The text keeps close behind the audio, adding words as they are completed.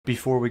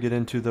Before we get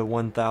into the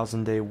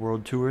 1000 day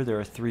world tour, there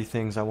are three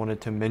things I wanted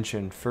to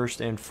mention.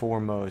 First and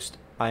foremost,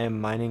 I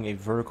am mining a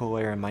vertical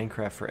layer in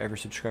Minecraft for every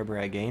subscriber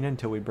I gain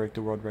until we break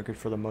the world record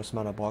for the most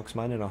amount of blocks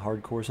mined in a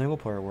hardcore single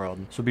player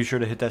world. So be sure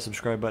to hit that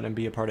subscribe button and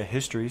be a part of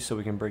history so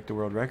we can break the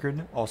world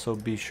record. Also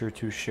be sure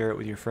to share it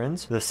with your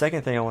friends. The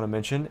second thing I want to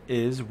mention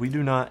is we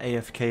do not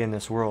AFK in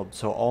this world,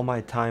 so all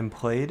my time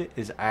played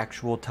is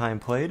actual time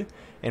played.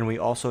 And we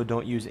also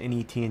don't use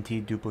any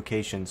TNT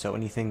duplication, so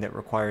anything that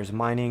requires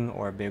mining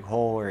or a big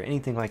hole or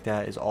anything like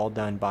that is all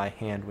done by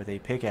hand with a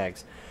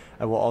pickaxe.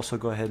 I will also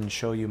go ahead and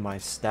show you my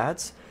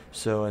stats.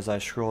 So as I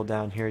scroll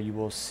down here, you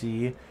will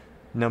see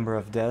number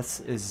of deaths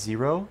is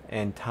 0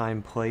 and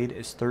time played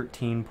is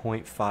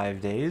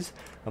 13.5 days.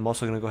 I'm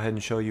also going to go ahead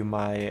and show you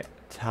my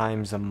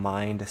times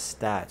mined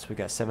stats. We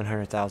got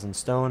 700,000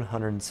 stone,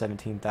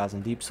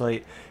 117,000 deep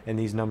slate, and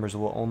these numbers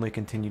will only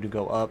continue to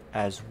go up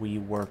as we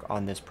work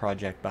on this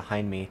project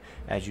behind me,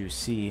 as you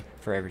see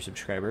for every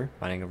subscriber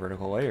mining a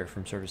vertical layer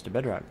from surface to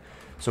bedrock.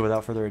 So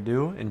without further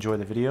ado, enjoy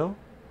the video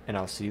and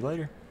I'll see you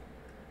later.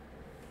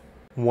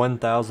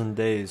 1000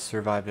 days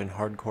survived in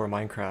hardcore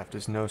Minecraft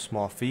is no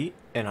small feat,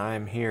 and I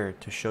am here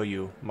to show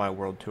you my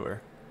world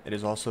tour. It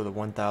is also the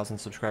 1000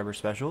 subscriber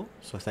special,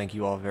 so thank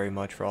you all very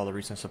much for all the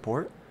recent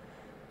support.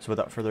 So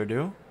without further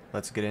ado,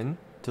 let's get into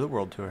the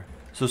world tour.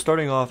 So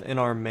starting off in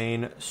our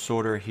main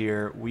sorter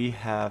here, we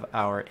have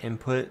our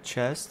input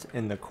chest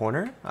in the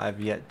corner.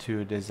 I've yet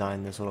to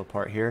design this little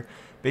part here.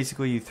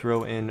 Basically, you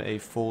throw in a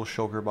full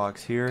shulker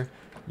box here.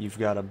 You've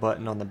got a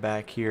button on the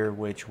back here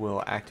which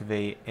will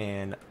activate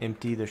and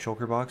empty the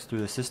shulker box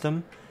through the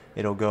system.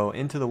 It'll go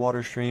into the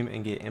water stream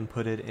and get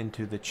inputted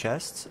into the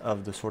chests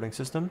of the sorting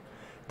system.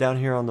 Down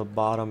here on the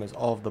bottom is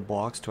all of the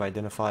blocks to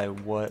identify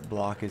what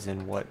block is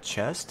in what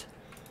chest,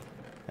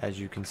 as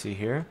you can see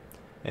here.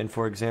 And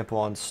for example,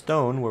 on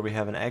stone, where we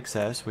have an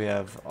excess, we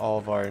have all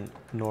of our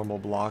normal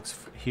blocks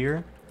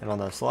here, and on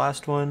this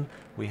last one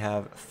we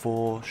have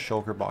full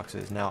shulker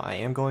boxes. Now I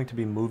am going to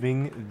be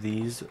moving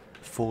these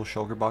full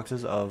shulker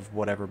boxes of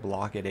whatever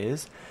block it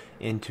is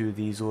into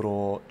these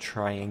little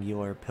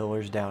triangular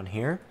pillars down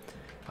here.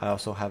 I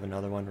also have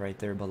another one right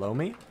there below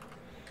me.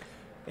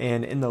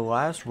 And in the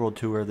last world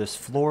tour, this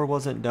floor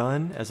wasn't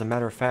done. As a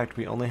matter of fact,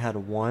 we only had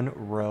one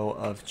row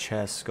of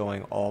chests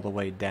going all the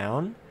way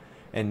down,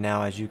 and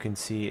now as you can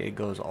see, it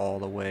goes all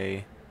the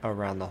way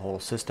around the whole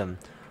system.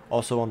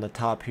 Also on the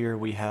top here,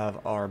 we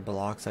have our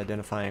blocks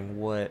identifying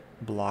what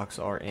blocks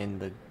are in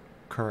the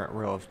current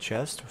row of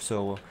chests.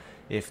 So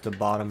if the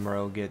bottom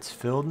row gets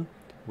filled,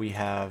 we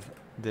have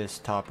this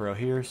top row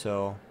here,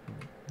 so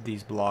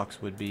these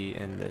blocks would be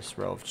in this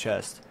row of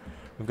chests.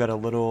 We've got a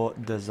little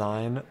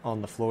design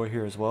on the floor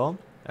here as well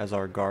as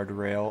our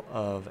guardrail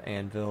of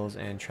anvils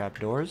and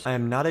trapdoors. I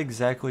am not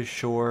exactly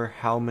sure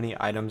how many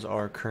items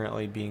are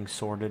currently being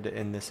sorted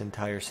in this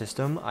entire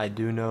system. I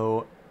do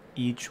know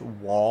each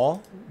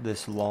wall,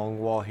 this long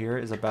wall here,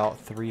 is about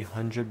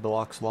 300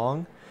 blocks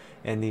long,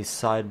 and these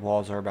side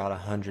walls are about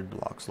 100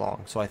 blocks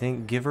long. So I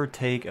think give or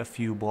take a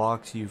few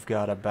blocks, you've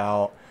got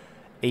about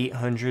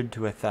 800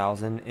 to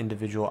 1,000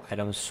 individual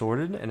items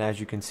sorted, and as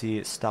you can see,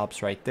 it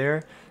stops right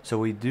there. So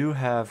we do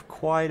have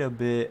quite a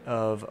bit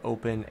of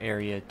open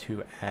area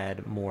to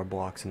add more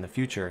blocks in the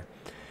future.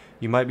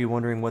 You might be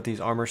wondering what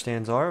these armor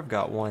stands are. I've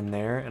got one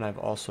there, and I've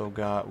also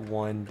got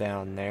one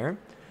down there.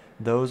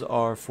 Those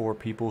are for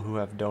people who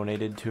have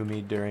donated to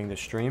me during the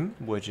stream,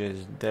 which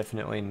is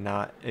definitely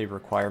not a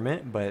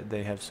requirement, but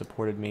they have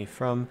supported me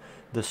from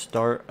the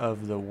start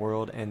of the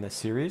world and the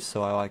series,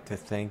 so I like to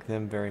thank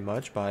them very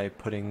much by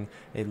putting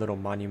a little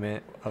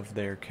monument of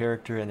their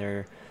character and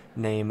their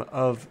name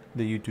of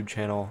the YouTube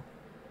channel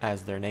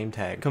as their name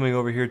tag. Coming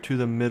over here to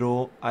the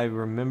middle, I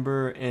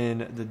remember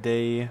in the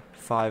day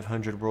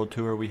 500 world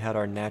tour we had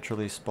our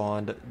naturally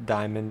spawned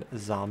diamond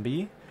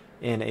zombie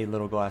in a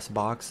little glass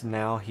box.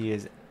 Now he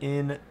is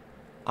in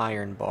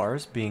iron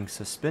bars being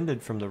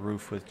suspended from the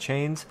roof with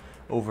chains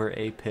over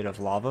a pit of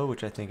lava,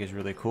 which I think is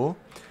really cool.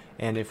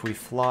 And if we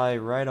fly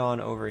right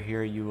on over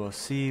here, you will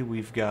see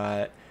we've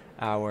got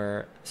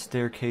our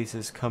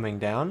staircases coming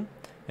down,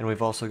 and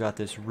we've also got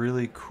this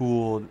really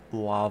cool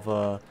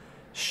lava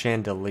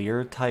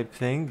chandelier type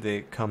thing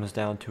that comes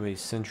down to a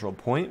central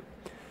point.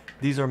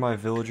 These are my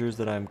villagers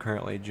that I'm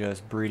currently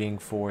just breeding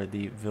for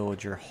the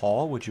villager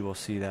hall, which you will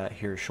see that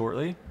here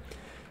shortly.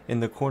 In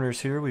the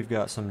corners here we've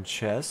got some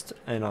chests,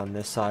 and on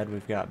this side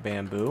we've got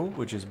bamboo,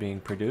 which is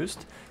being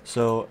produced.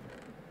 So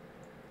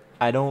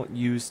I don't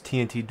use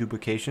TNT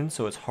duplication,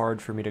 so it's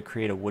hard for me to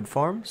create a wood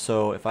farm.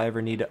 So if I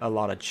ever need a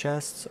lot of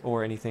chests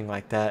or anything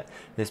like that,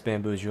 this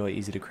bamboo is really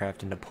easy to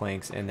craft into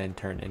planks and then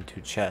turn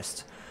into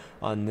chests.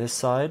 On this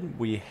side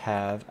we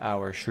have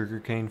our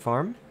sugarcane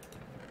farm,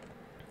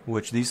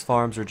 which these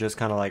farms are just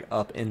kind of like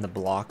up in the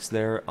blocks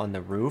there on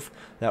the roof.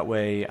 That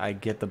way I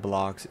get the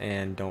blocks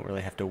and don't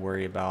really have to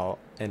worry about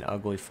an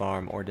ugly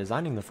farm or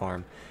designing the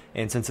farm.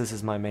 And since this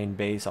is my main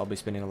base, I'll be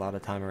spending a lot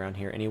of time around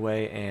here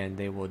anyway, and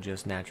they will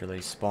just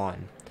naturally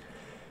spawn.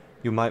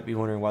 You might be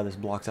wondering why this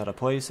block's out of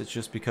place. It's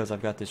just because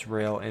I've got this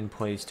rail in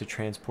place to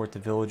transport the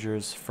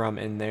villagers from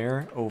in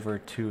there over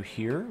to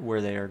here,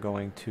 where they are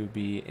going to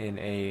be in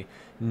a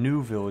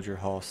new villager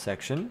hall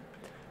section.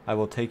 I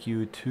will take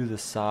you to the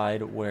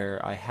side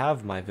where I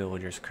have my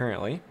villagers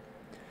currently.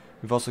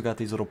 We've also got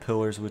these little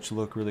pillars which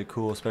look really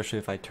cool, especially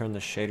if I turn the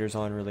shaders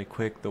on really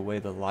quick. The way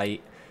the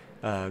light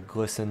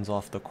glistens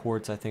off the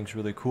quartz I think is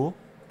really cool.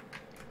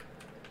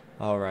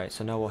 Alright,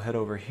 so now we'll head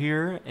over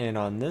here, and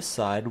on this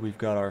side we've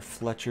got our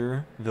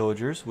Fletcher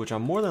villagers, which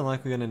I'm more than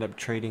likely going to end up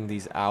trading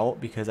these out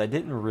because I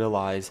didn't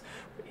realize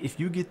if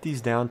you get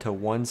these down to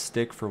 1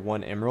 stick for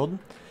 1 emerald,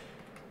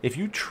 if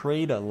you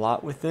trade a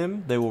lot with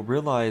them, they will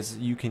realize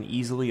you can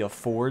easily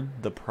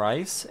afford the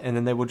price, and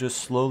then they will just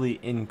slowly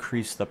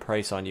increase the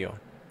price on you.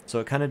 So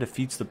it kind of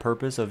defeats the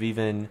purpose of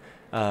even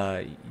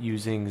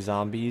using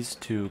zombies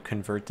to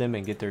convert them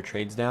and get their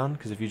trades down,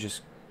 because if you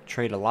just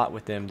trade a lot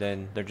with them,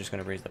 then they're just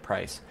going to raise the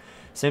price.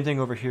 Same thing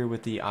over here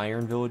with the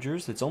iron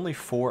villagers. It's only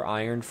 4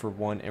 iron for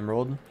 1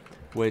 emerald,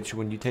 which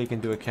when you take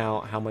into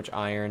account how much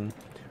iron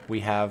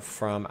we have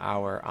from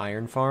our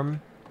iron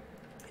farm,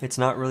 it's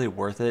not really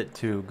worth it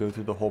to go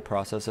through the whole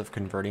process of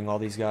converting all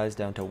these guys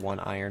down to 1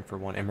 iron for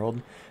 1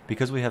 emerald.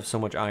 Because we have so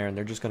much iron,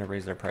 they're just going to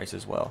raise their price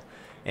as well.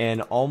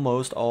 And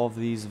almost all of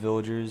these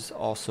villagers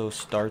also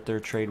start their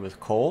trade with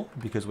coal,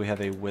 because we have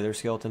a wither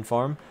skeleton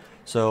farm.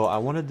 So I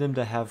wanted them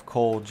to have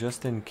coal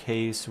just in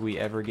case we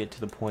ever get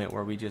to the point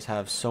where we just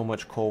have so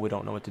much coal we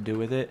don't know what to do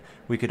with it.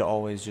 We could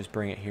always just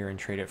bring it here and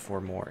trade it for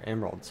more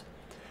emeralds.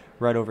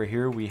 Right over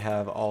here we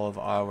have all of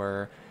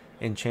our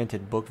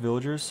enchanted book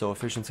villagers. So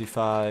efficiency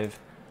 5,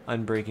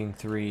 unbreaking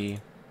 3,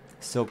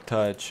 silk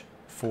touch,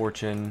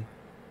 fortune,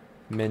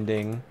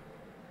 mending,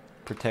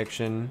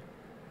 protection,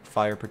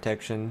 fire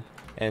protection,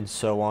 and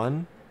so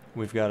on.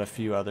 We've got a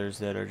few others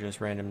that are just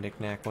random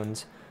knick-knack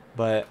ones,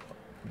 but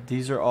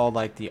these are all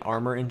like the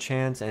armor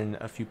enchants and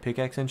a few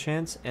pickaxe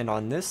enchants. And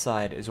on this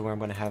side is where I'm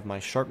going to have my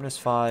sharpness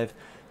 5,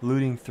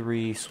 looting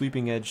 3,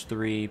 sweeping edge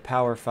 3,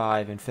 power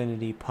 5,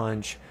 infinity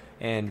punch,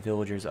 and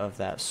villagers of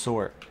that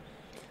sort.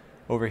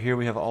 Over here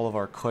we have all of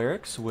our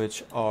clerics,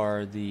 which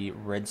are the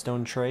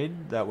redstone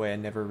trade. That way I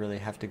never really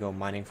have to go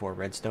mining for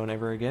redstone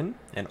ever again.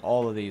 And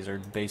all of these are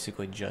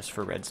basically just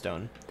for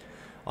redstone.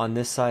 On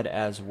this side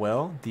as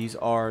well, these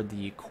are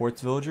the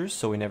quartz villagers,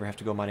 so we never have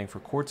to go mining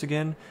for quartz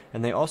again.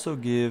 And they also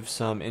give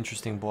some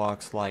interesting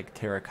blocks like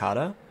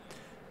terracotta.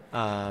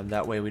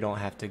 That way we don't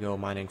have to go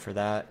mining for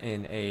that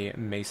in a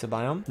mesa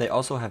biome. They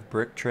also have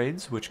brick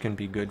trades, which can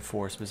be good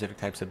for specific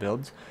types of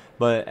builds.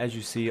 But as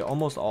you see,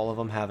 almost all of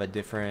them have a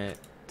different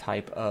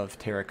type of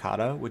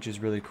terracotta, which is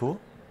really cool.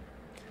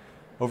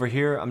 Over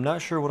here, I'm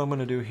not sure what I'm going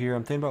to do here.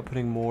 I'm thinking about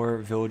putting more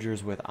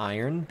villagers with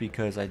iron,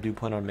 because I do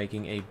plan on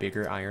making a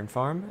bigger iron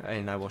farm,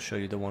 and I will show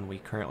you the one we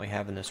currently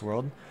have in this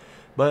world.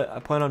 But I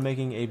plan on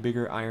making a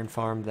bigger iron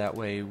farm, that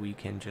way we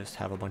can just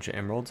have a bunch of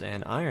emeralds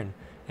and iron,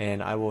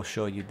 and I will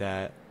show you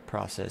that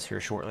process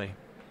here shortly.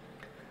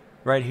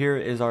 Right here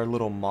is our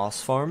little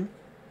moss farm.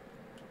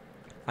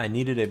 I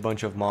needed a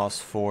bunch of moss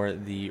for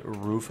the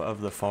roof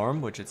of the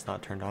farm, which it's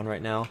not turned on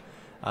right now.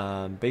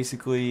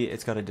 Basically,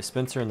 it's got a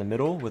dispenser in the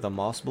middle with a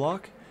moss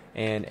block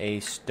and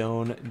a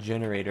stone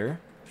generator.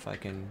 If I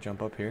can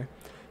jump up here.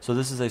 So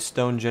this is a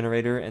stone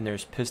generator, and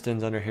there's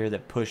pistons under here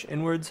that push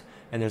inwards,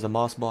 and there's a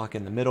moss block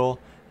in the middle.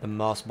 The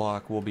moss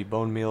block will be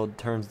bone mealed,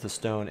 turns the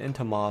stone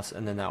into moss,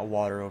 and then that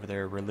water over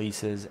there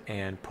releases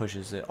and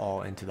pushes it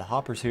all into the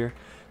hoppers here.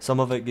 Some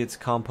of it gets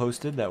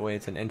composted, that way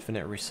it's an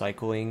infinite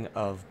recycling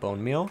of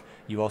bone meal.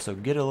 You also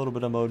get a little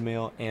bit of bone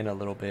meal and a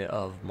little bit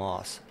of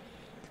moss.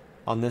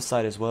 On this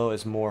side as well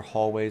is more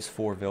hallways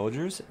for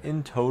villagers.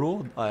 In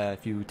total,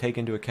 if you take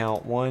into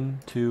account 1,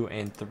 2,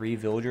 and 3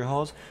 villager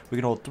halls, we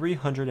can hold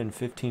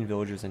 315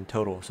 villagers in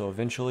total. So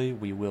eventually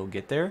we will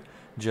get there.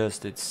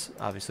 Just it's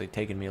obviously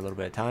taken me a little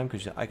bit of time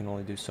because I can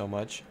only do so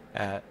much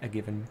at a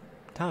given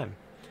time.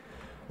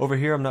 Over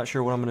here, I'm not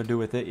sure what I'm going to do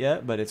with it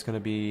yet, but it's going to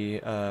be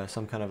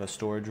some kind of a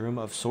storage room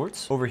of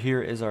sorts. Over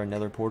here is our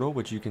nether portal,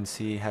 which you can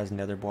see has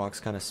nether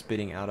blocks kind of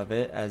spitting out of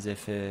it as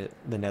if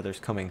the nether's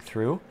coming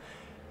through.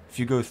 If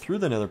you go through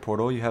the nether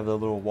portal, you have the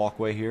little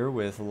walkway here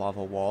with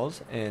lava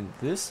walls, and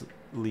this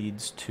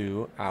leads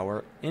to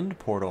our end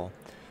portal.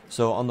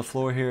 So on the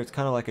floor here, it's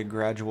kind of like a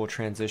gradual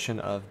transition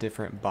of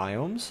different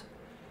biomes.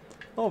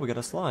 Oh, we got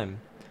a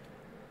slime.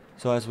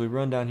 So as we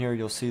run down here,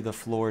 you'll see the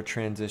floor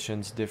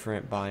transitions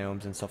different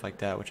biomes and stuff like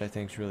that, which I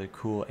think is really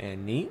cool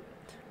and neat.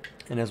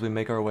 And as we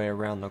make our way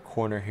around the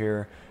corner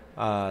here,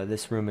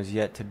 this room is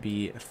yet to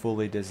be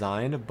fully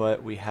designed,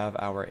 but we have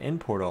our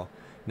end portal.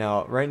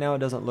 Now, right now it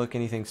doesn't look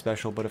anything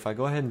special, but if I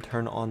go ahead and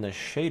turn on the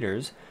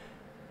shaders,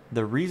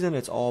 the reason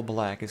it's all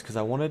black is because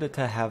I wanted it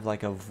to have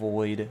like a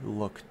void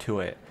look to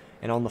it.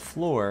 And on the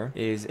floor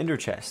is ender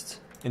chests.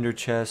 Ender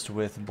chest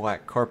with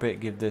black carpet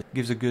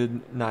gives a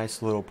good,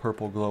 nice little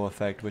purple glow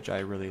effect, which I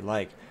really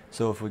like.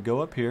 So if we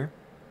go up here,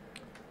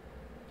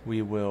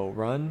 we will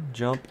run,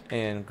 jump,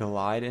 and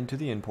glide into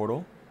the end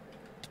portal.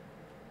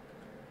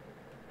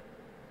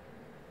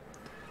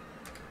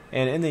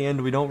 And in the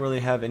end, we don't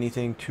really have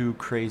anything too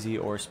crazy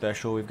or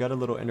special. We've got a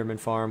little Enderman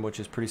farm, which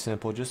is pretty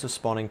simple. Just a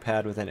spawning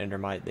pad with an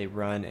Endermite. They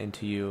run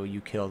into you, you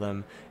kill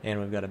them.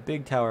 And we've got a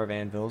big tower of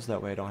anvils.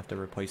 That way I don't have to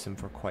replace them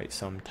for quite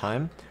some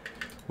time.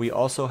 We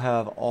also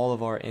have all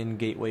of our end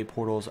gateway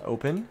portals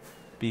open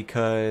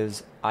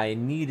because I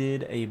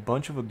needed a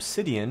bunch of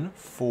obsidian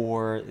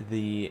for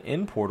the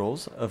end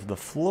portals of the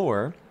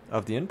floor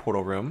of the end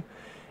portal room.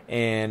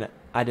 And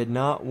I did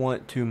not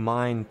want to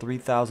mine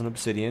 3,000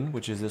 obsidian,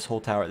 which is this whole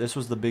tower. This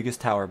was the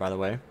biggest tower, by the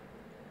way.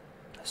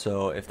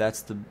 So if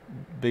that's the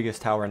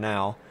biggest tower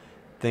now,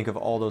 think of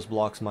all those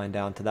blocks mined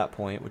down to that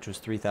point, which was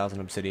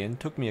 3,000 obsidian.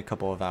 Took me a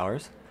couple of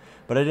hours.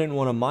 But I didn't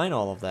want to mine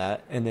all of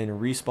that and then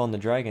respawn the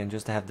dragon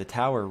just to have the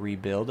tower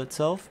rebuild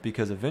itself,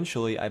 because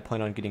eventually I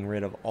plan on getting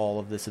rid of all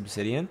of this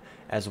obsidian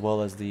as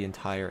well as the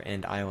entire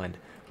end island,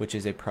 which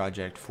is a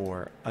project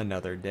for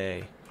another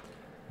day.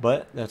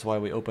 But that's why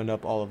we opened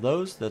up all of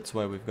those. That's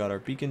why we've got our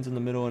beacons in the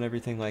middle and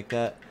everything like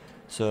that.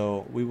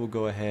 So we will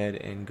go ahead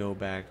and go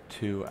back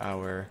to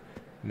our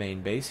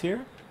main base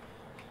here.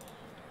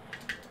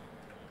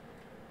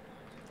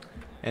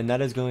 And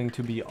that is going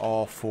to be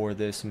all for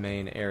this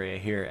main area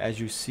here. As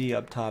you see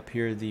up top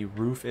here, the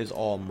roof is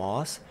all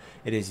moss.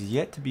 It is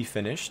yet to be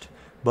finished,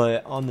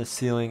 but on the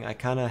ceiling I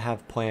kind of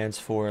have plans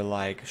for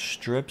like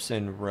strips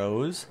and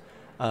rows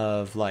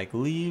of like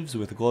leaves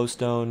with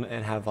glowstone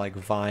and have like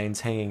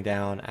vines hanging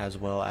down as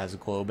well as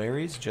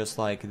glowberries, just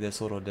like this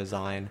little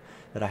design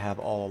that I have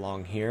all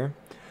along here,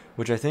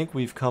 which I think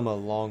we've come a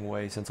long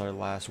way since our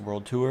last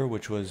world tour,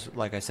 which was,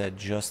 like I said,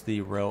 just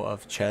the row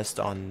of chests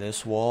on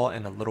this wall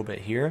and a little bit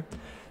here.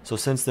 So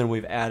since then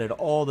we've added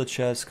all the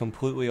chests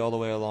completely all the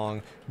way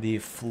along the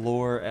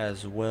floor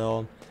as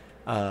well,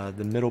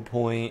 the middle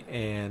point,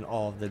 and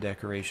all of the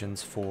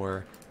decorations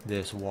for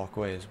this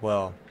walkway as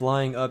well.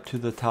 Flying up to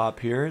the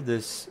top here,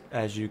 this,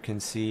 as you can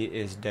see,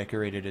 is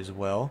decorated as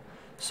well.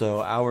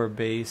 So our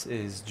base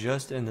is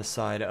just in the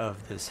side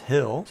of this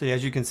hill. So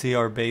as you can see,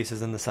 our base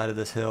is in the side of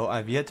this hill.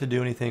 I've yet to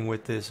do anything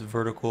with this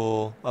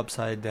vertical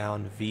upside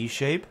down V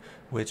shape,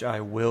 which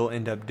I will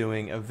end up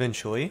doing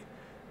eventually.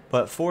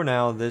 But for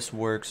now, this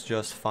works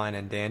just fine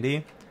and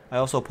dandy. I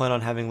also plan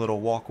on having little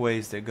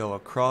walkways that go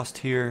across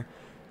here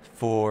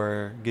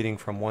for getting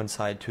from one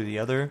side to the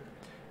other.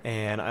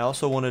 And I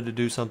also wanted to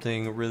do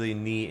something really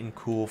neat and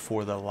cool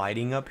for the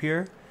lighting up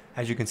here.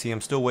 As you can see,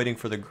 I'm still waiting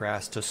for the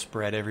grass to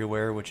spread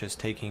everywhere, which is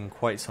taking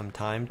quite some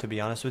time, to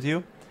be honest with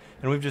you.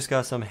 And we've just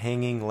got some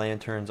hanging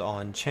lanterns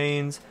on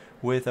chains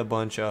with a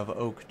bunch of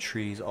oak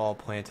trees all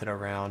planted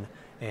around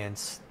and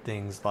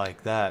things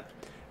like that.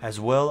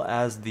 As well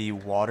as the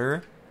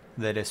water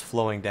that is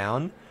flowing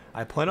down.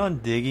 I plan on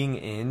digging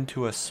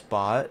into a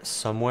spot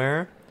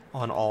somewhere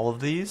on all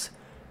of these.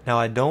 Now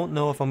I don't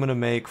know if I'm going to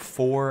make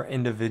 4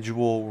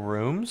 individual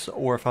rooms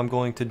or if I'm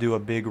going to do a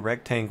big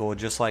rectangle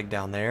just like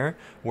down there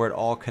where it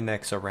all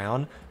connects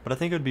around, but I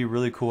think it would be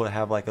really cool to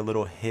have like a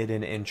little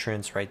hidden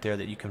entrance right there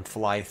that you can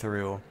fly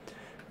through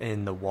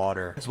in the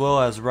water. As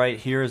well as right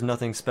here is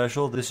nothing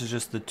special. This is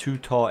just the too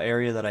tall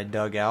area that I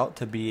dug out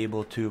to be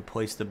able to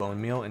place the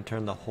bone meal and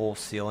turn the whole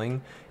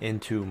ceiling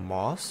into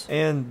moss.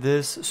 And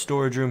this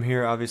storage room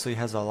here obviously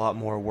has a lot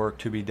more work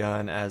to be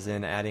done, as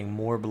in adding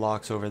more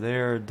blocks over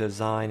there,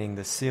 designing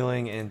the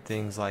ceiling and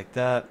things like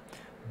that.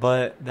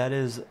 But that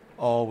is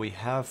all we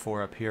have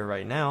for up here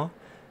right now.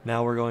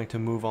 Now we're going to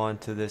move on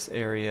to this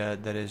area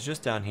that is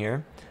just down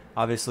here.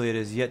 Obviously it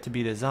is yet to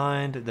be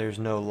designed. There's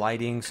no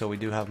lighting, so we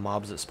do have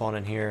mobs that spawn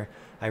in here.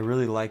 I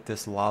really like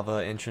this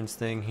lava entrance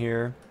thing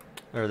here,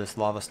 or this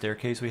lava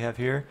staircase we have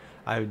here.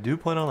 I do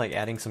plan on like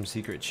adding some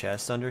secret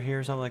chests under here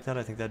or something like that.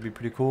 I think that'd be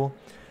pretty cool.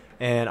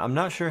 And I'm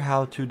not sure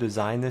how to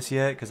design this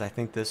yet because I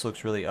think this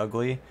looks really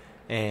ugly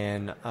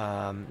and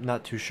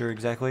not too sure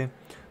exactly.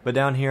 But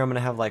down here I'm going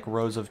to have like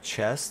rows of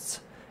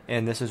chests,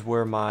 and this is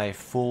where my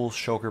full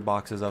shulker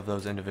boxes of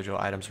those individual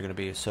items are going to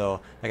be. So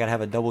I got to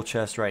have a double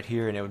chest right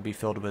here, and it would be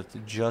filled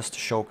with just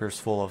shulkers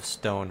full of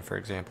stone, for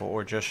example,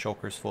 or just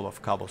shulkers full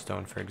of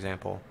cobblestone, for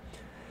example.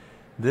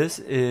 This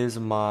is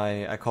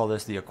I call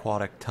this the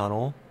aquatic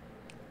tunnel.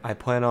 I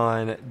plan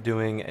on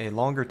doing a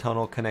longer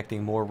tunnel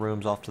connecting more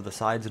rooms off to the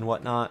sides and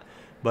whatnot,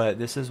 but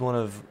this is one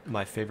of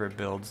my favorite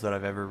builds that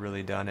I've ever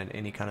really done in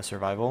any kind of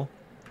survival.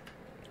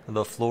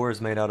 The floor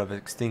is made out of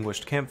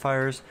extinguished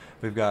campfires.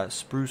 We've got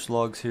spruce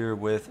logs here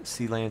with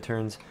sea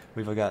lanterns.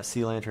 We've got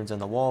sea lanterns in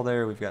the wall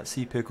there. We've got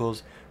sea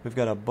pickles. We've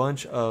got a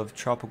bunch of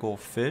tropical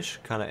fish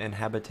kind of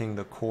inhabiting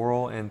the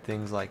coral and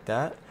things like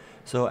that.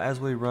 So as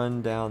we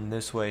run down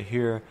this way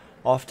here,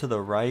 off to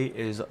the right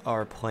is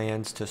our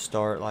plans to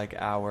start like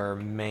our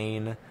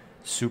main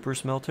super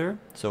smelter.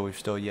 So we've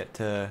still yet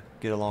to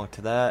get along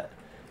to that.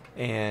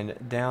 And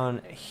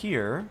down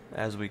here,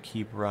 as we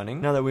keep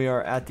running, now that we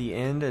are at the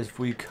end, as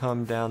we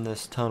come down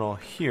this tunnel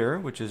here,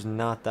 which is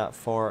not that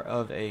far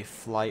of a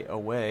flight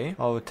away,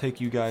 I will take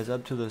you guys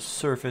up to the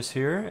surface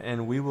here,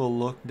 and we will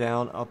look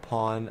down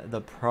upon the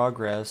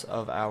progress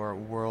of our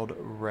world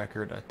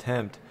record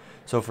attempt.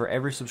 So for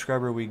every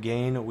subscriber we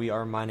gain, we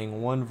are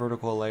mining 1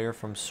 vertical layer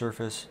from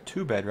surface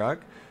to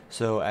bedrock.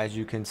 So as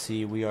you can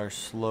see, we are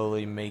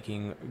slowly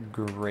making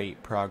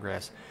great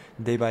progress.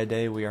 Day by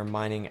day, we are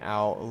mining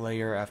out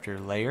layer after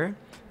layer,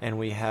 and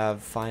we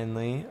have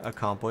finally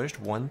accomplished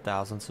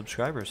 1,000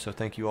 subscribers. So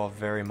thank you all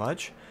very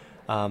much.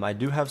 I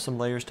do have some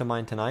layers to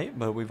mine tonight,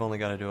 but we've only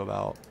got to do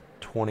about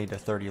 20 to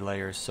 30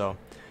 layers, so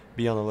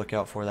be on the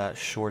lookout for that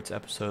shorts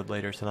episode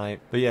later tonight.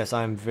 But yes,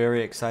 I'm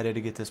very excited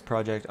to get this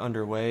project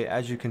underway.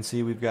 As you can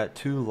see, we've got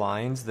 2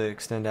 lines that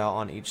extend out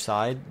on each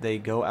side. They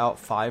go out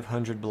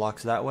 500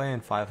 blocks that way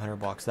and 500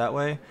 blocks that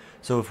way.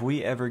 So if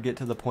we ever get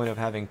to the point of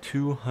having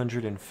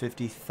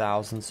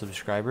 250,000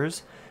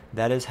 subscribers,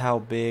 that is how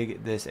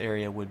big this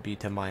area would be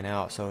to mine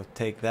out. So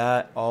take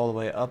that all the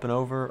way up and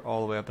over,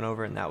 all the way up and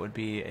over, and that would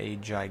be a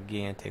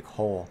gigantic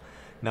hole.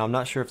 Now, I'm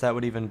not sure if that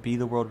would even be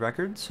the world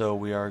record, so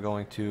we are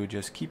going to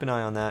just keep an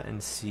eye on that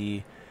and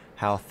see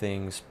how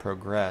things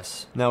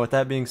progress. Now, with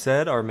that being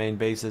said, our main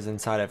base is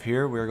inside of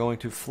here. We're going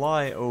to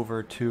fly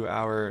over to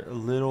our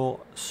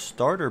little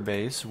starter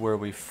base where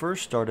we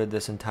first started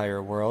this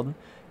entire world,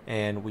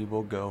 and we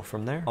will go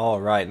from there.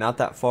 Alright, not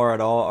that far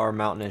at all. Our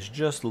mountain is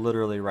just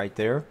literally right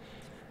there.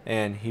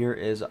 And here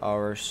is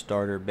our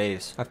starter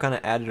base. I've kind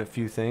of added a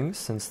few things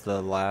since the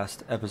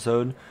last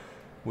episode.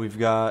 We've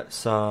got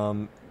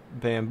some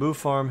bamboo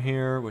farm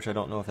here, which I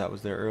don't know if that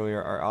was there earlier,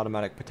 our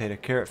automatic potato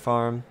carrot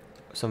farm,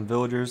 some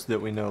villagers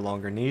that we no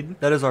longer need.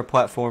 That is our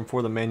platform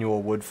for the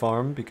manual wood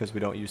farm because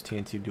we don't use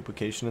TNT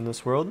duplication in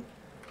this world.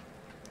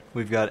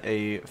 We've got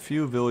a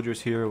few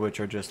villagers here which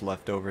are just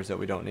leftovers that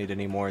we don't need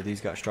anymore. These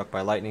got struck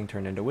by lightning,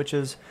 turned into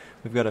witches.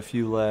 We've got a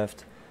few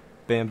left.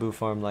 Bamboo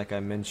farm, like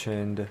I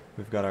mentioned.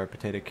 We've got our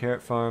potato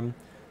carrot farm,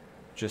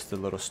 just a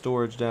little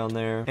storage down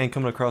there. And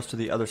coming across to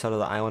the other side of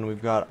the island,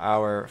 we've got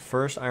our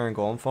first iron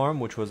golem farm,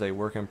 which was a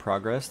work in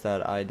progress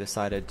that I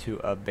decided to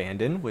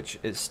abandon, which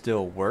it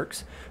still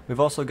works. We've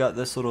also got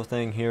this little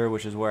thing here,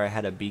 which is where I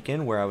had a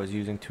beacon where I was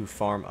using to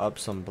farm up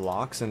some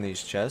blocks in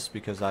these chests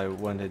because I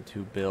wanted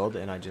to build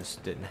and I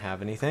just didn't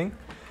have anything.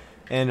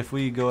 And if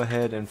we go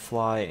ahead and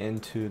fly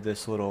into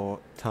this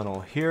little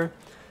tunnel here,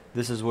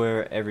 this is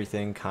where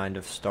everything kind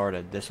of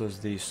started. This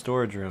was the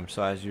storage room,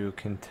 so as you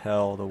can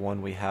tell, the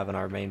one we have in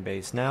our main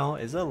base now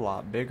is a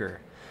lot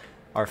bigger.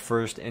 Our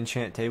first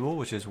enchant table,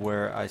 which is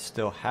where I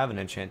still have an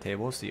enchant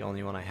table, it's the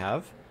only one I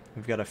have.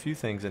 We've got a few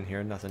things in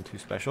here, nothing too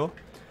special.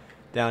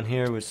 Down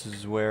here, which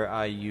is where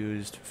I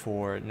used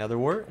for nether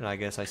wart, and I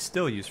guess I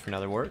still use for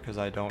nether wart because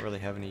I don't really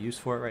have any use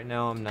for it right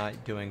now. I'm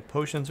not doing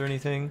potions or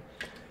anything.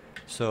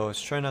 So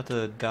let's try not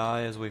to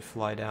die as we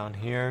fly down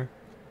here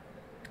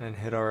and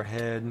hit our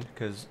head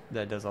because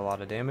that does a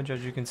lot of damage,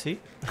 as you can see.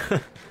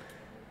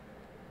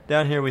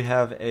 Down here we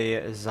have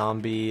a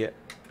zombie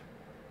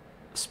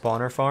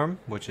spawner farm,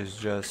 which is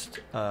just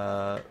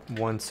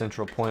one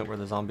central point where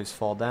the zombies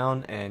fall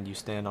down and you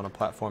stand on a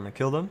platform and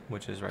kill them,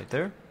 which is right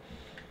there.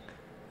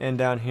 And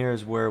down here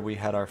is where we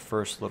had our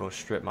first little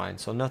strip mine.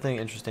 So nothing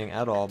interesting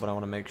at all, but I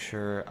want to make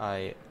sure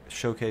I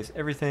showcase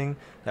everything.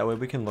 That way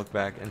we can look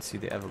back and see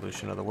the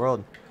evolution of the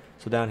world.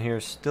 So down here,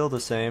 still the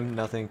same,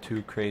 nothing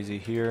too crazy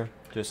here.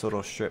 Just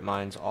little strip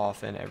mines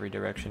off in every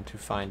direction to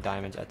find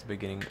diamonds at the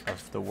beginning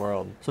of the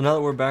world. So now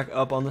that we're back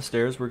up on the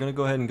stairs, we're going to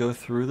go ahead and go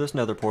through this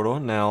nether portal.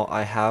 Now,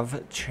 I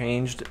have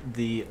changed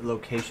the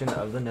location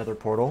of the nether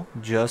portal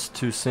just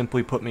to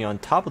simply put me on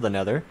top of the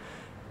nether.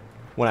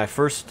 When I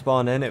first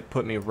spawned in, it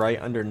put me right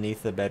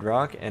underneath the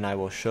bedrock, and I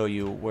will show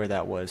you where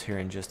that was here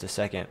in just a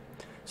second.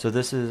 So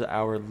this is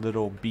our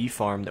little bee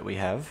farm that we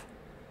have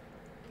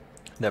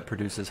that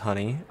produces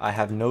honey. I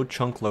have no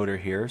chunk loader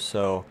here,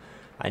 so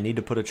I need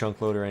to put a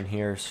chunk loader in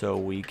here so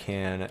we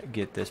can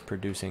get this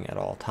producing at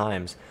all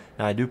times.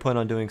 Now I do plan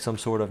on doing some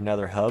sort of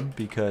nether hub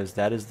because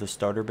that is the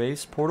starter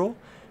base portal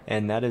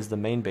and that is the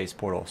main base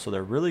portal. So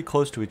they're really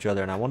close to each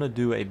other, and I want to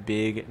do a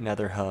big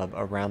nether hub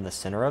around the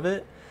center of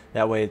it.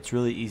 That way it's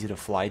really easy to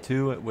fly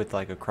to with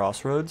like a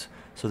crossroads.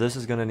 So this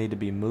is going to need to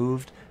be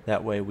moved.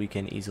 That way we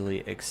can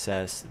easily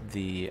access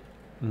the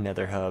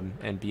nether hub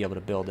and be able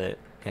to build it,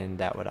 and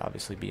that would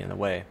obviously be in the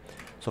way.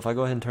 So if I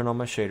go ahead and turn on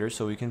my shaders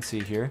so we can see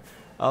here,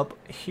 up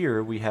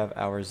here we have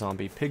our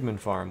zombie pigman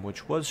farm,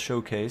 which was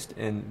showcased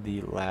in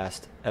the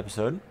last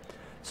episode.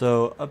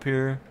 So up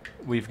here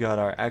we've got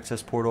our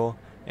access portal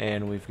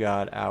and we've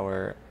got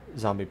our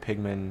zombie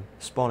pigman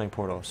spawning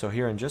portal. So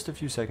here in just a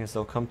few seconds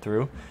they'll come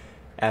through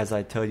as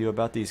I tell you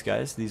about these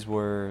guys. These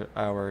were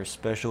our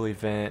special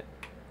event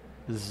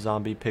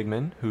zombie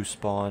pigmen who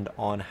spawned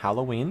on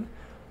Halloween.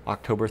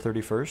 October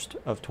 31st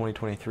of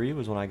 2023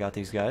 was when I got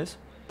these guys,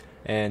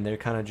 and they're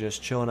kind of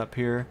just chilling up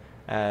here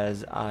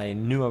as I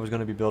knew I was going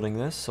to be building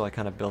this, so I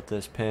kind of built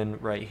this pen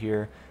right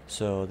here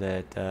so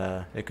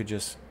that it could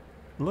just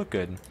look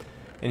good.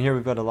 And here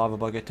we've got a lava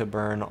bucket to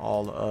burn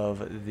all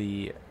of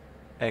the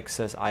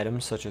excess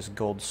items such as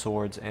gold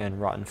swords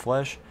and rotten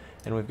flesh,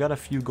 and we've got a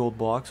few gold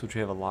blocks, which we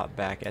have a lot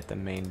back at the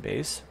main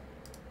base.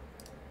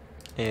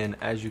 And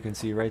as you can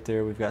see right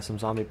there, we've got some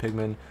zombie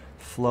pigmen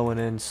flowing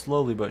in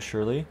slowly but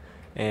surely.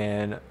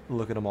 And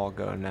look at them all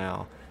go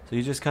now. So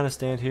you just kind of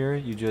stand here,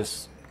 you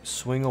just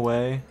swing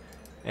away,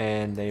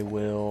 and they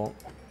will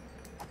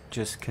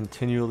just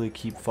continually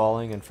keep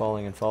falling and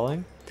falling and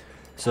falling.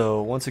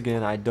 So once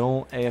again, I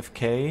don't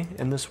AFK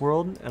in this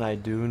world, and I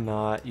do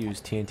not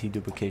use TNT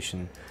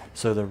duplication.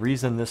 So the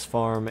reason this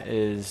farm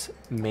is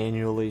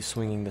manually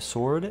swinging the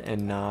sword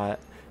and not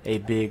a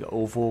big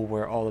oval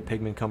where all the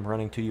pigmen come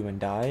running to you and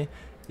die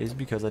is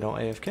because I don't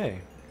AFK.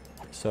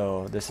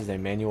 So this is a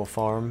manual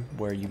farm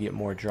where you get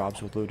more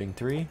drops with looting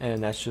 3,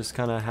 and that's just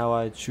kind of how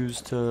I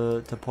choose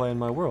to play in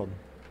my world.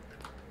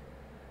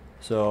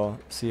 So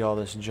see all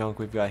this junk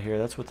we've got here,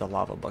 that's what the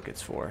lava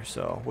bucket's for.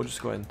 So we'll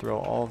just go ahead and throw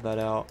all of that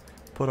out,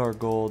 put our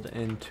gold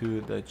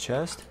into the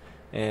chest,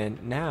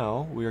 and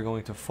now we are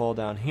going to fall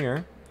down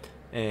here,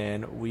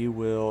 and we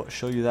will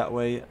show you that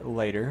way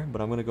later.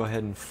 But I'm going to go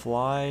ahead and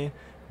fly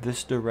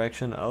this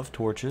direction of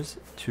torches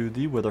to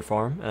the wither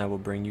farm, and I will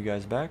bring you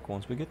guys back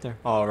once we get there.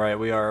 Alright,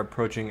 we are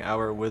approaching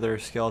our wither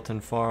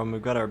skeleton farm.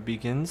 We've got our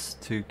beacons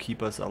to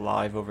keep us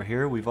alive over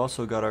here. We've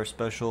also got our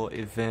special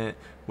event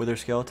wither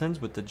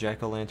skeletons with the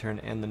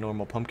jack-o'-lantern and the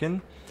normal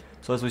pumpkin.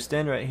 So as we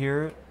stand right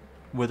here,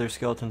 wither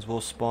skeletons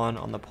will spawn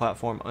on the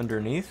platform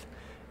underneath,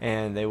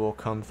 and they will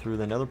come through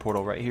the nether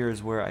portal. Right here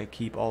is where I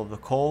keep all of the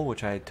coal,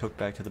 which I took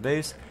back to the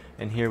base,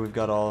 and here we've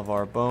got all of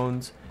our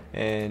bones,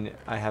 and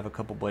I have a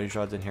couple blaze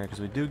rods in here because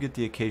we do get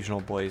the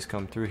occasional blaze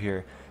come through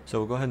here. So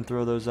we'll go ahead and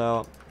throw those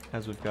out,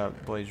 as we've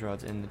got blaze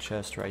rods in the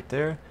chest right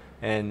there.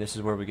 And this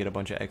is where we get a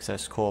bunch of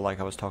excess coal, like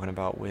I was talking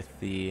about with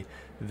the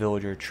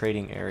villager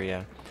trading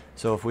area.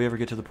 So if we ever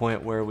get to the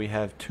point where we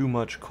have too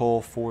much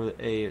coal for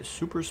a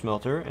super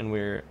smelter, and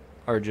we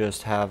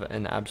just have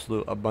an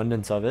absolute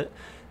abundance of it,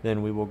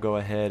 then we will go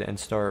ahead and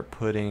start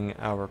putting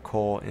our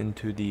coal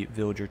into the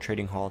villager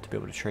trading hall to be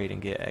able to trade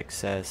and get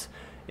excess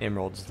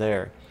emeralds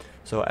there.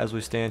 So as we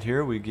stand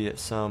here, we get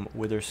some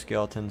wither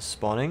skeletons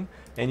spawning,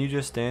 and you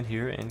just stand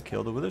here and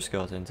kill the wither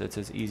skeletons. It's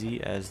as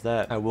easy as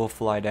that. I will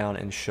fly down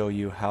and show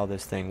you how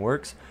this thing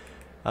works.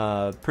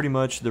 Pretty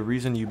much the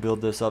reason you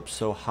build this up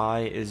so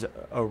high is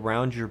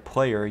around your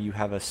player you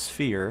have a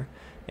sphere,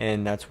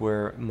 and that's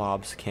where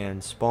mobs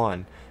can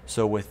spawn.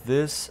 So with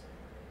this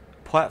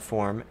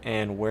platform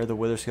and where the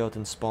wither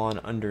skeletons spawn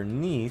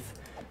underneath,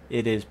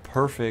 it is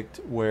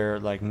perfect where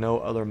like no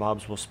other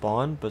mobs will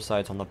spawn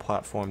besides on the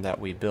platform that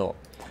we built.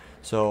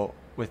 So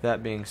with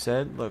that being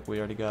said, look, we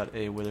already got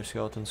a wither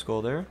skeleton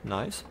skull there.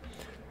 Nice.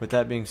 With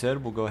that being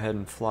said, we'll go ahead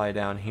and fly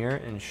down here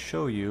and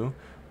show you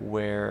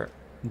where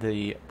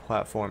the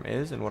platform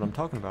is and what I'm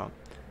talking about.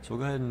 So we'll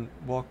go ahead and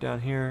walk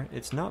down here.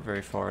 It's not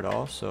very far at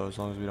all, so as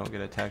long as we don't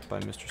get attacked by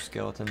Mr.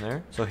 Skeleton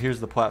there. So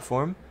here's the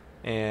platform,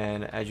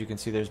 and as you can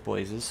see there's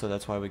blazes, so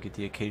that's why we get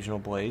the occasional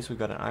blaze. We've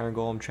got an iron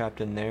golem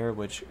trapped in there,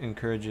 which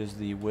encourages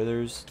the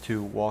withers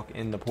to walk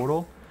in the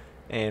portal.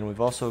 And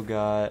we've also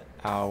got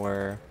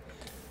our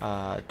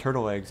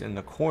turtle eggs in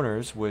the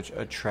corners, which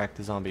attract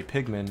the zombie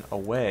pigmen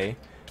away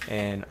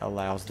and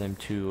allows them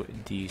to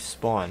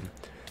despawn.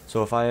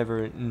 So if I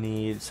ever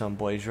need some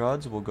blaze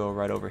rods, we'll go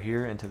right over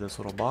here into this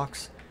little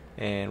box,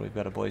 and we've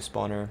got a blaze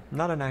spawner,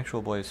 not an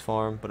actual blaze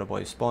farm, but a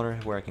blaze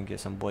spawner where I can get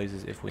some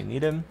blazes if we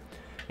need them.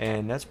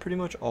 And that's pretty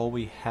much all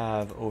we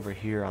have over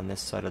here on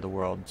this side of the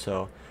world.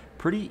 So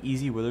pretty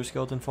easy wither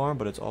skeleton farm,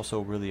 but it's also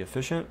really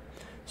efficient.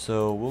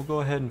 So we'll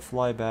go ahead and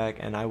fly back,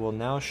 and I will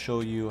now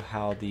show you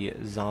how the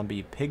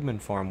zombie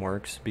pigman farm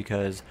works,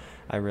 because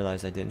I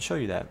realized I didn't show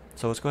you that.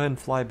 So let's go ahead and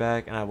fly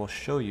back, and I will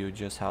show you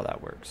just how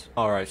that works.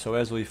 Alright, so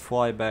as we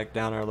fly back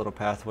down our little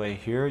pathway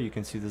here, you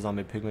can see the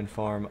zombie pigman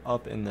farm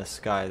up in the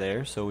sky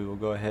there. So we will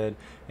go ahead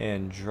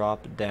and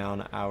drop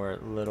down our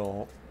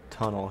little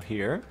tunnel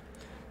here.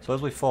 So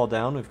as we fall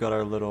down, we've got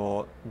our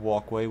little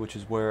walkway, which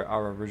is where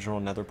our original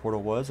nether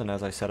portal was, and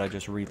as I said, I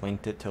just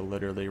relinked it to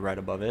literally right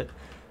above it.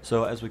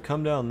 So as we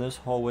come down this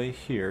hallway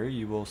here,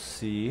 you will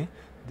see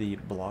the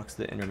blocks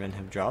that Endermen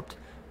have dropped,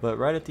 but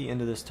right at the end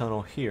of this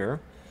tunnel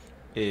here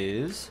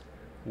is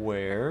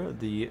where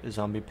the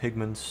zombie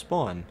pigmen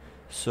spawn.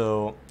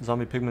 So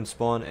zombie pigmen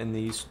spawn in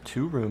these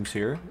two rooms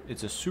here.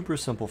 It's a super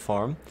simple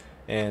farm,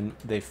 and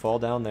they fall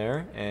down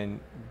there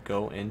and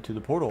go into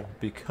the portal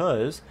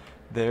because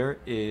there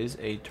is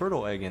a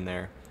turtle egg in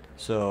there.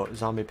 So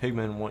zombie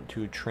pigmen want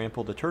to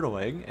trample the turtle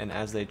egg, and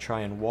as they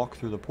try and walk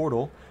through the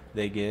portal,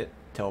 they get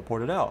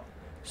teleported out.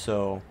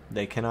 So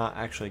they cannot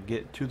actually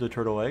get to the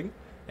turtle egg,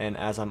 and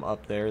as I'm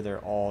up there,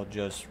 they're all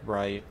just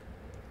right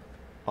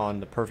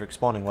on the perfect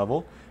spawning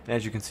level. And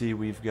as you can see,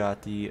 we've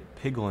got the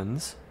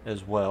piglins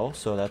as well,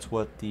 so that's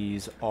what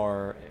these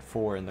are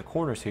for in the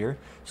corners here.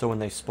 So when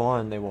they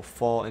spawn, they will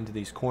fall into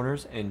these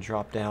corners and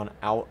drop down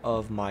out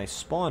of my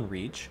spawn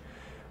reach,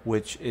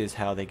 which is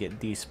how they get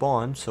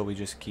despawned. So we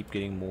just keep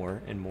getting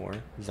more and more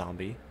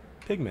zombie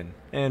pigmen.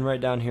 And right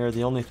down here,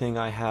 the only thing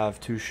I have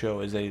to show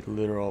is a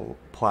literal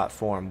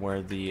platform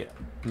where the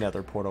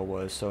nether portal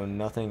was, so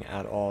nothing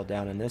at all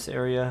down in this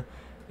area.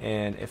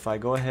 And if I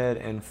go ahead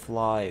and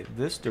fly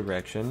this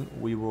direction,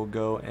 we will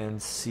go and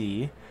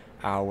see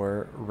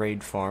our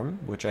raid farm,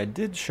 which I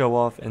did show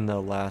off in the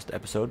last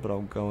episode, but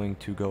I'm going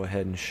to go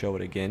ahead and show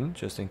it again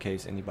just in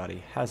case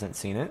anybody hasn't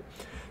seen it.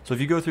 So if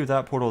you go through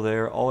that portal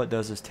there, all it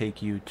does is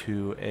take you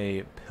to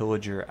a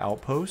pillager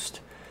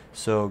outpost.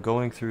 So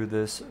going through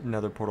this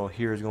nether portal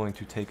here is going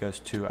to take us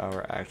to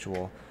our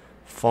actual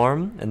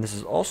farm, and this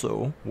is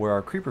also where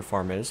our creeper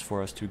farm is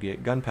for us to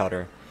get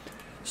gunpowder.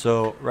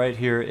 So right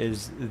here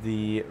is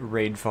the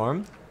raid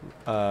farm.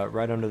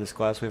 Right under this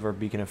glass we have our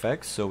beacon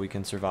effects so we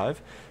can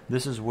survive.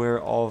 This is where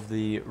all of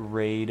the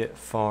raid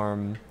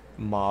farm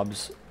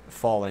mobs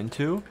fall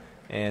into,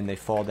 and they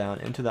fall down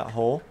into that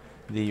hole.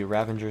 The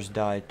Ravengers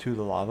die to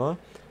the lava,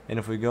 and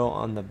if we go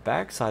on the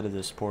back side of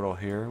this portal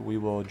here, we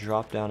will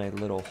drop down a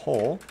little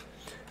hole,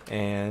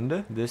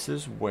 and this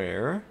is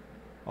where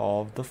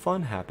all of the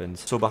fun happens.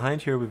 So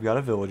behind here we've got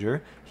a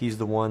villager. He's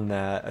the one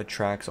that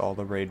attracts all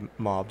the raid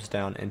mobs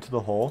down into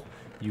the hole.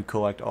 You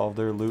collect all of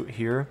their loot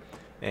here,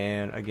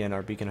 and again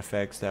our beacon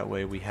effects, that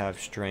way we have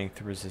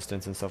strength,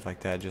 resistance and stuff like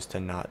that just to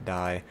not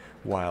die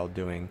while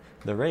doing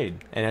the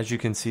raid. And as you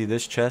can see,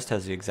 this chest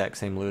has the exact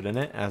same loot in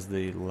it as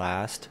the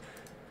last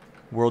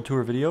World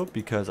Tour video,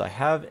 because I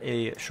have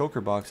a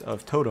shulker box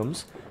of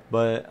totems,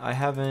 but I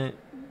haven't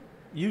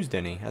used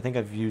any. I think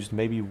I've used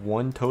maybe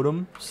one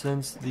totem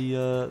since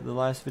the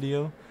last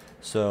video,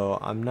 so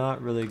I'm not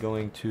really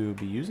going to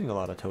be using a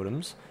lot of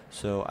totems,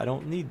 so I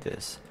don't need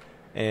this.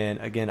 And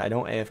again, I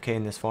don't AFK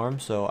in this farm,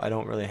 so I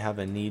don't really have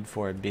a need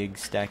for a big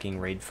stacking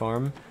raid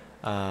farm,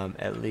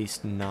 at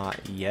least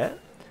not yet.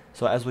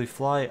 So as we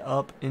fly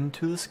up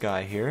into the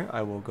sky here,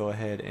 I will go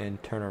ahead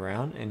and turn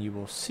around and you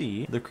will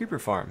see the creeper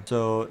farm.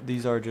 So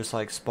these are just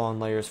like spawn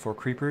layers for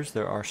creepers.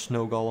 There are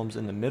snow golems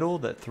in the middle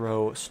that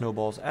throw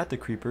snowballs at the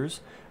creepers,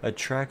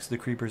 attracts the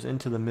creepers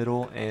into the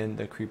middle, and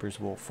the creepers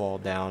will fall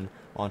down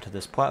onto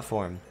this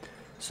platform.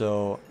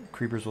 So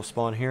creepers will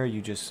spawn here,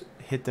 you just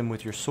hit them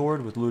with your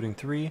sword with looting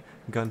 3,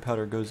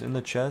 gunpowder goes in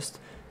the chest.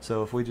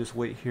 So if we just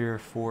wait here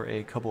for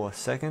a couple of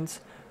seconds,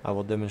 I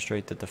will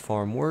demonstrate that the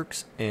farm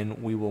works,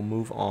 and we will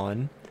move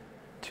on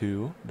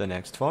to the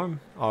next farm.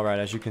 Alright,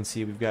 as you can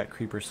see, we've got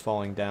creepers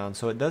falling down,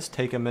 so it does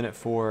take a minute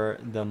for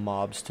the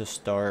mobs to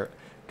start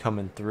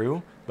coming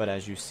through, but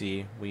as you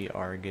see, we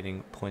are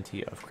getting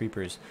plenty of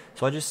creepers.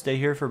 So I just stay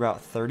here for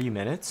about 30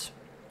 minutes,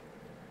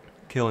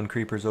 killing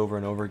creepers over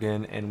and over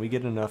again, and we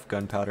get enough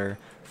gunpowder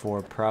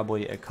for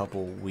probably a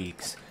couple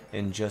weeks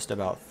in just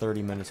about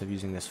 30 minutes of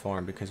using this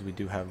farm, because we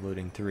do have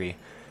looting 3.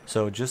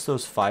 So just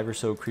those 5 or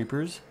so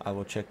creepers, I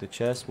will check the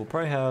chest. We'll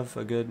probably have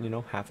a good,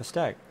 half a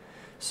stack.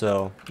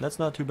 So that's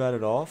not too bad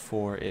at all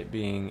for it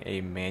being a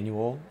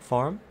manual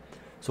farm.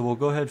 So we'll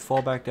go ahead,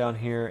 fall back down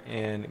here,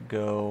 and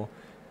go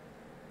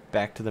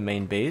back to the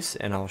main base,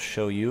 and I'll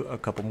show you a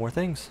couple more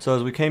things. So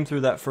as we came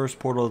through that first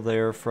portal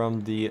there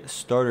from the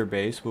starter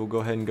base, we'll go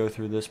ahead and go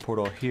through this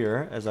portal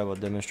here, as I will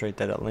demonstrate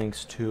that it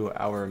links to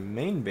our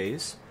main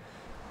base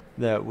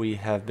that we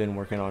have been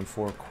working on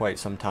for quite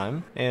some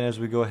time. And as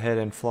we go ahead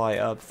and fly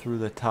up through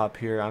the top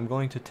here, I'm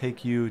going to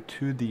take you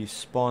to the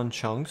spawn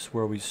chunks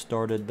where we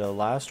started the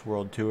last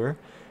world tour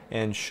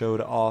and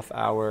showed off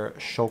our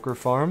shulker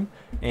farm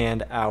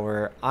and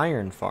our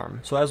iron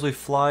farm. So as we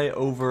fly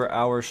over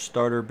our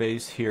starter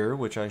base here,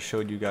 which I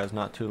showed you guys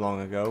not too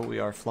long ago, we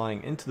are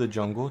flying into the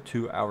jungle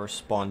to our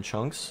spawn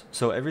chunks.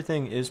 So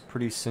everything is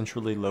pretty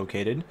centrally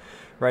located.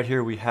 Right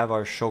here we have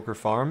our shulker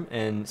farm,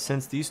 and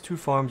since these two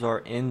farms are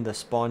in the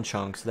spawn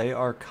chunks, they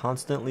are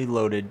constantly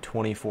loaded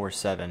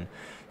 24/7.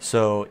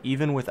 So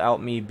even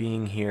without me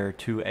being here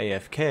to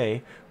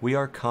AFK, we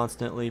are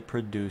constantly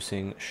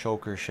producing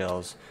shulker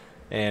shells,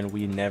 and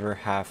we never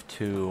have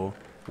to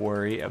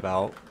worry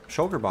about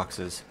shulker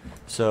boxes.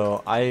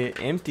 So I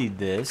emptied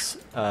this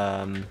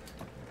a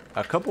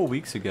couple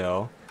weeks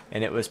ago,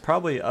 and it was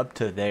probably up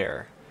to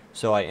there.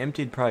 So I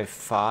emptied probably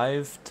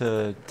 5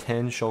 to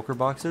 10 shulker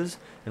boxes,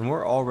 and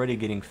we're already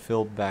getting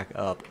filled back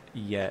up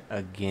yet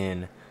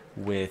again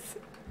with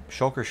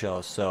shulker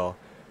shells. So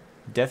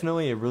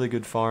definitely a really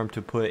good farm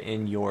to put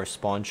in your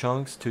spawn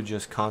chunks to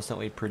just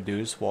constantly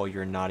produce while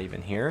you're not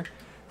even here.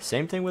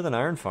 Same thing with an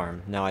iron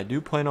farm. Now I do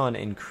plan on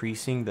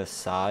increasing the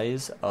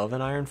size of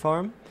an iron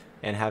farm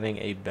and having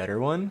a better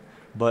one,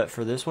 but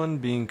for this one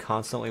being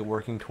constantly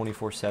working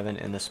 24/7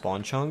 in the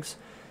spawn chunks,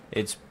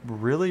 it's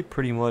really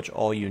pretty much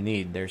all you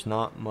need. There's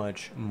not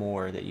much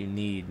more that you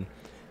need,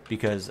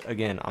 because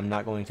again, I'm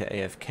not going to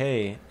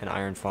AFK an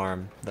iron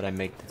farm that I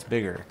make that's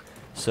bigger.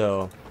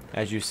 So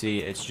as you see,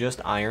 it's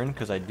just iron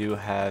because I do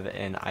have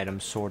an item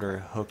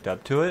sorter hooked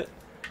up to it.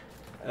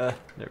 There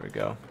we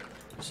go.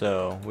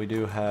 So we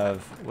do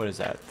have, what is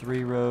that,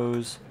 3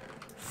 rows,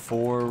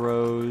 4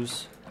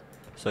 rows.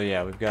 So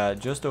yeah, we've got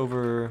just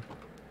over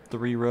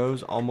 3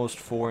 rows, almost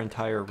 4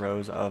 entire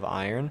rows of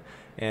iron.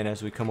 And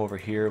as we come over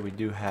here, we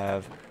do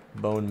have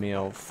bone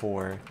meal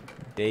for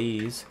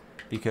days,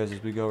 because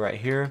as we go right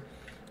here,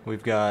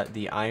 we've got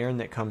the iron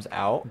that comes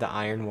out. The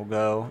iron will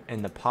go,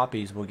 and the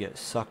poppies will get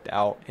sucked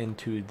out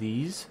into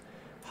these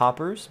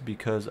hoppers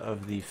because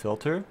of the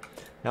filter.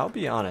 Now I'll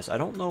be honest, I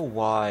don't know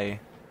why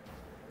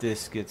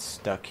this gets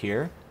stuck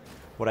here.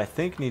 What I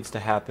think needs to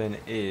happen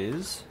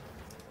is,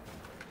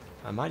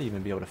 I might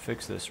even be able to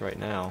fix this right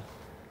now.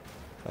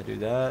 If I do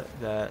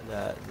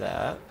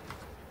that.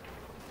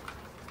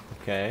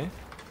 Okay.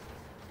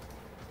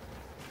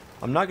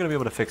 I'm not going to be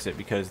able to fix it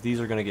because these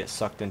are going to get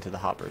sucked into the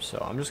hoppers.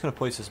 So I'm just going to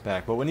place this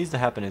back. But what needs to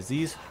happen is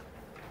these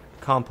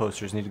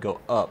composters need to go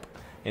up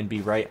and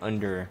be right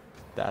under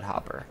that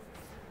hopper.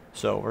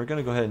 So we're going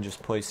to go ahead and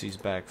just place these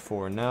back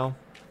for now.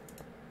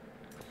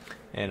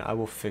 And I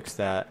will fix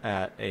that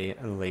at a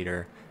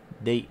later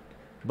date.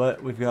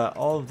 But we've got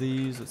all of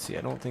these. Let's see,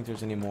 I don't think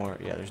there's any more.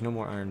 Yeah, there's no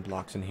more iron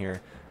blocks in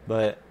here.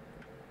 But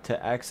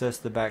to access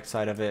the back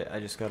side of it, I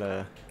just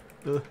gotta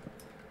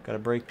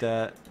break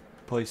that,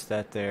 place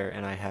that there,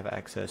 and I have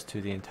access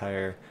to the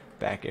entire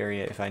back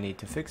area if I need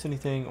to fix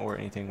anything or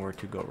anything were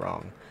to go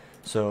wrong.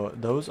 So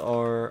those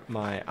are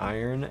my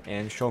iron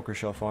and shulker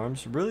shell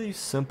farms. Really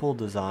simple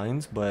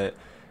designs, but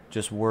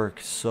just work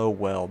so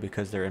well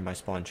because they're in my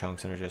spawn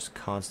chunks and are just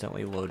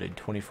constantly loaded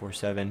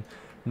 24/7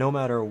 no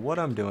matter what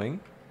I'm doing,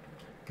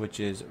 which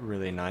is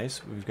really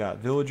nice. We've got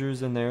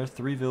villagers in there,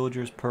 3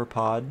 villagers per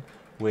pod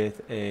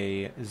with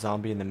a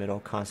zombie in the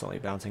middle constantly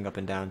bouncing up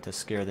and down to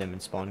scare them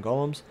and spawn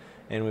golems.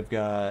 And we've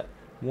got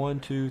 1,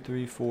 2,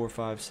 3, 4,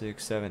 5,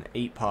 6, 7,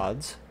 8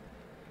 pods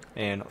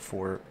and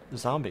 4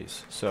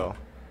 zombies. So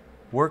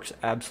works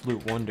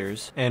absolute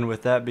wonders. And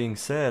with that being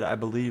said, I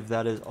believe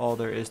that is all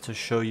there is to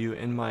show you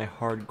in my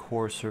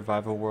hardcore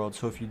survival world.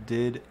 So if you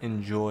did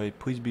enjoy,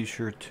 please be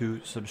sure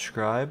to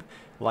subscribe,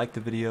 like the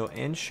video,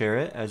 and share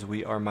it, as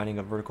we are mining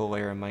a vertical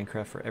layer in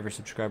Minecraft for every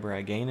subscriber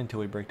I gain until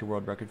we break the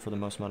world record for the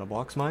most amount of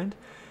blocks mined.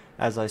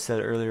 As I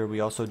said earlier, we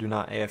also do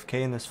not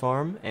AFK in this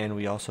farm, and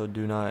we don't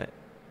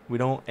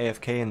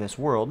AFK in this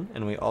world,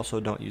 and we also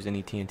don't use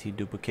any TNT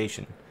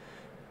duplication.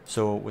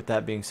 So with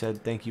that being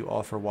said, thank you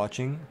all for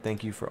watching.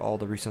 Thank you for all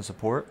the recent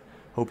support.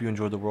 Hope you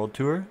enjoyed the world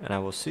tour, and I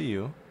will see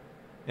you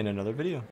in another video.